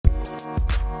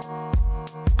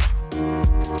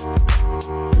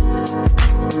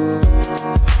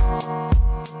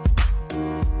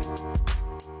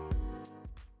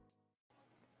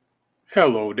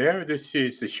Hello there. This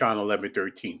is the Sean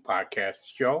 1113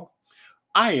 podcast show.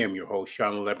 I am your host,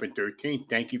 Sean 1113.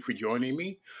 Thank you for joining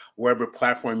me, wherever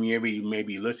platform you may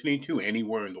be listening to,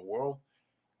 anywhere in the world.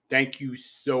 Thank you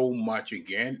so much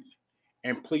again.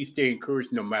 And please stay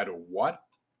encouraged no matter what.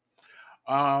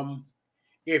 Um,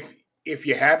 if if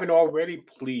you haven't already,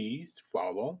 please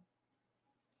follow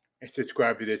and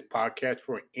subscribe to this podcast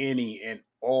for any and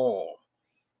all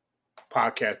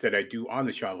podcasts that I do on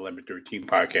the Sean 1113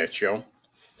 podcast show.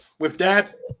 With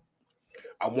that,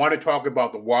 I want to talk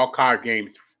about the wild card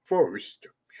games first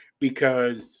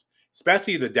because,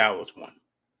 especially the Dallas one.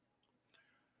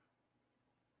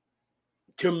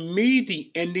 To me,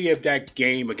 the ending of that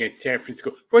game against San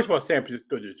Francisco, first of all, San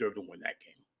Francisco deserved to win that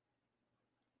game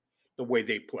the way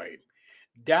they played.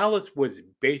 Dallas was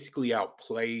basically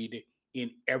outplayed in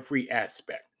every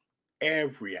aspect,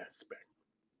 every aspect.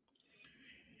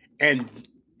 And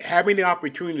having the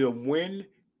opportunity to win,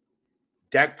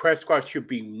 Dak Prescott should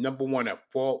be number one at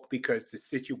fault because the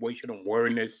situational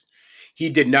awareness, he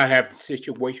did not have the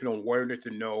situational awareness to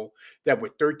know that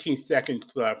with 13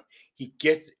 seconds left, he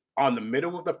gets on the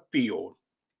middle of the field,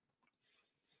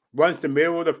 runs the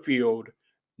middle of the field,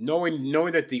 knowing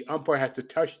that the umpire has to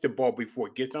touch the ball before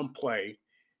it gets on play.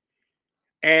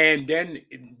 And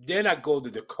then I go to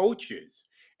the coaches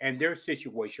and their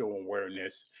situational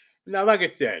awareness. Now, like I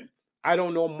said, I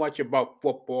don't know much about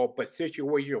football, but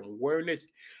situational awareness,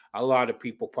 a lot of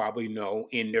people probably know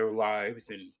in their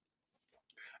lives and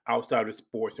outside of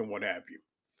sports and what have you.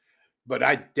 But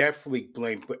I definitely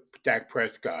blame Dak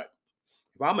Prescott.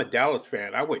 If I'm a Dallas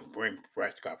fan, I wouldn't blame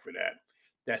Prescott for that.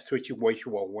 That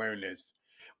situational awareness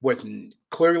was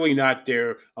clearly not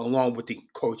there, along with the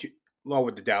coach, along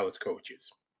with the Dallas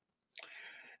coaches.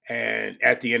 And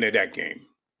at the end of that game,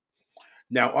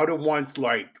 now other ones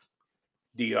like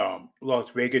the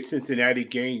Las Vegas Cincinnati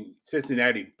game,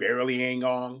 Cincinnati barely hang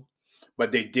on,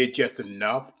 but they did just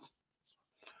enough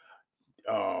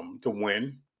to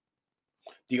win.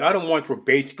 The other ones were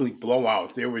basically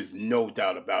blowouts. There was no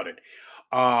doubt about it.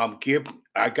 Give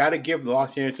I got to give the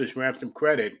Los Angeles Rams some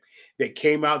credit. They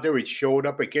came out there and showed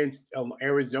up against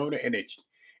Arizona,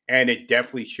 and it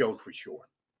definitely showed for sure.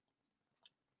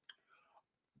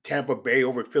 Tampa Bay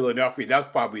over Philadelphia. That's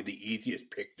probably the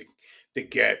easiest pick to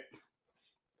get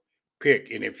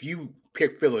pick. And if you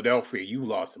pick Philadelphia, you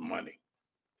lost some money.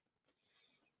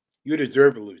 You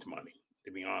deserve to lose money,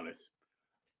 to be honest.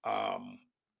 Um,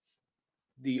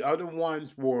 the other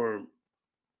ones were,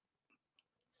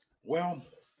 well,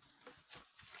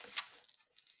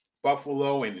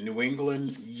 Buffalo and New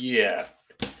England. Yeah,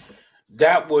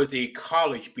 that was a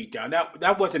college beatdown.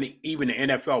 That wasn't even an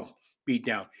NFL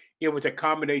beatdown. It was a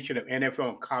combination of NFL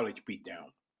and college beatdown,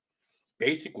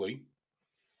 basically.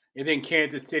 And then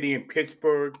Kansas City and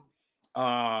Pittsburgh.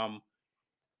 Um,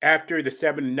 After the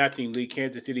 7-0 lead,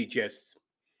 Kansas City just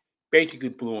basically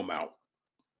blew them out.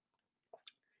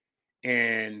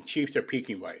 And Chiefs are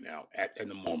peaking right now at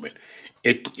the moment.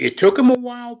 It took them a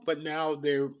while, but now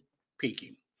they're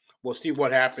peaking. We'll see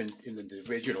what happens in the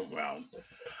divisional round.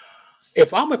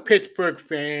 If I'm a Pittsburgh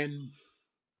fan,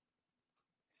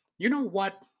 you know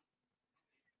what?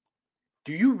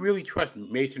 Do you really trust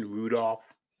Mason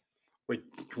Rudolph with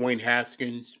Dwayne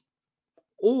Haskins,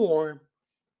 or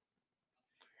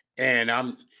and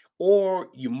I'm or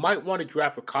you might want to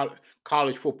draft a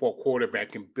college football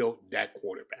quarterback and build that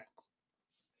quarterback?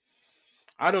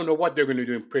 I don't know what they're going to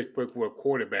do in Pittsburgh for a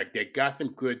quarterback. They got some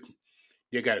good.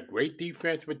 They got a great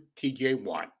defense with T.J.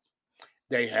 Watt.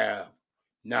 They have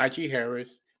Najee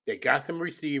Harris. They got some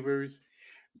receivers.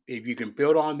 If you can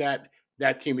build on that,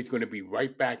 that team is going to be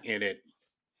right back in it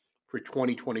for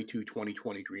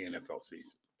 2022-2023 NFL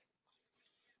season.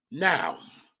 Now,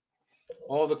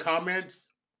 all the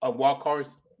comments of wild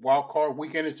card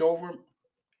weekend is over.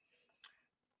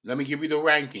 Let me give you the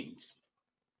rankings.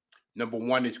 Number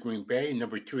one is Green Bay.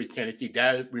 Number two is Tennessee.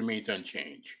 That remains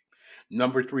unchanged.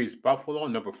 Number three is Buffalo.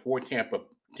 Number four,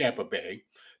 Tampa Bay.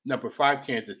 Number five,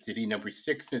 Kansas City. Number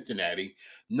six, Cincinnati.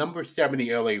 Number seven,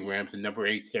 the LA Rams. And number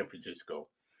eight, San Francisco.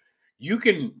 You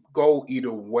can go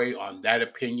either way on that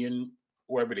opinion,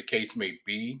 wherever the case may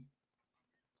be.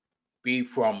 Be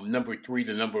from number three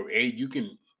to number eight. You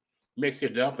can mix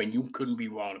it up, and you couldn't be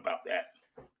wrong about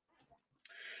that.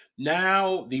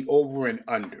 Now, the over and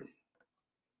under.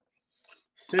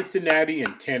 Cincinnati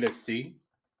and Tennessee.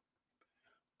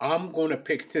 I'm going to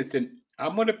pick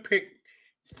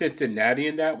Cincinnati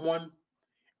in that one.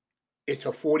 It's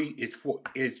a 40.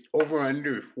 It's over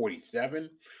under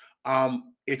 47.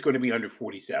 It's going to be under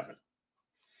 47.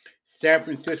 San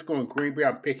Francisco and Green Bay.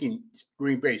 I'm picking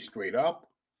Green Bay straight up,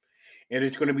 and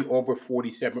it's going to be over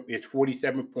 47. It's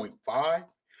 47.5.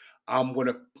 I'm going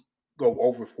to go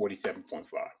over 47.5.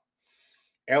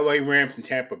 LA Rams and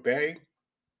Tampa Bay.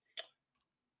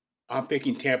 I'm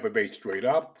picking Tampa Bay straight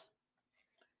up.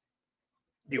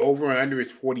 The over and under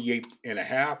is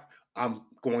 48.5. I'm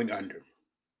going under.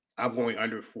 I'm going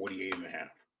under 48.5.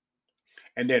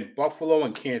 And then Buffalo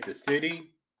and Kansas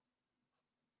City.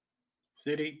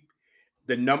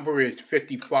 The number is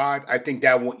 55. I think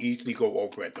that will easily go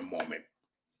over at the moment.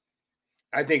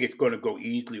 I think it's going to go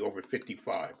easily over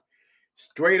 55.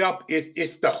 Straight up,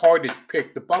 it's the hardest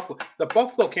pick. The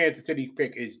Buffalo Kansas City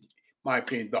pick is, in my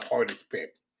opinion, the hardest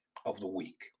pick of the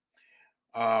week.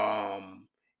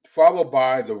 Followed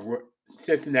by the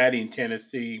Cincinnati and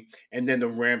Tennessee, and then the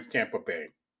Rams Tampa Bay.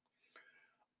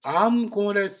 I'm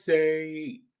gonna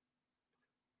say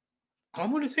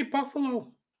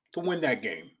Buffalo to win that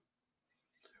game.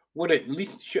 Would at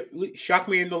least shock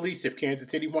me in the least if Kansas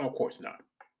City won? Of course not,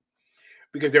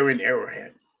 because they're in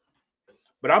Arrowhead.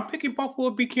 But I'm picking Buffalo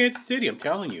to beat Kansas City. I'm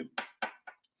telling you.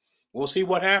 We'll see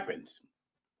what happens.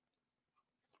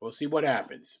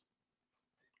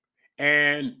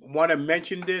 And want to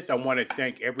mention this. I want to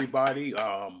thank everybody.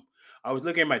 I was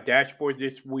looking at my dashboard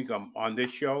this week on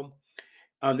this show,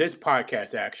 on this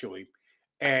podcast actually,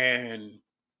 and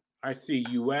I see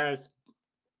U.S.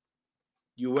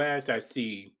 I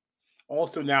see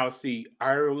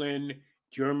Ireland,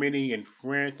 Germany, and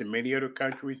France, and many other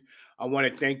countries. I want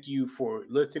to thank you for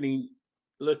listening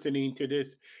to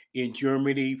this in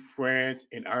Germany, France,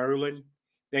 and Ireland.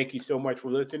 Thank you so much for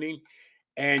listening.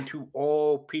 And to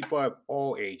all people of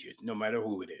all ages, no matter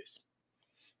who it is.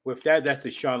 With that, that's the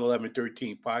Sean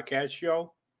 1113 podcast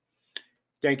show.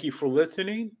 Thank you for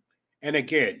listening. And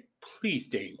again, please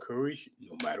stay encouraged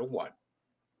no matter what.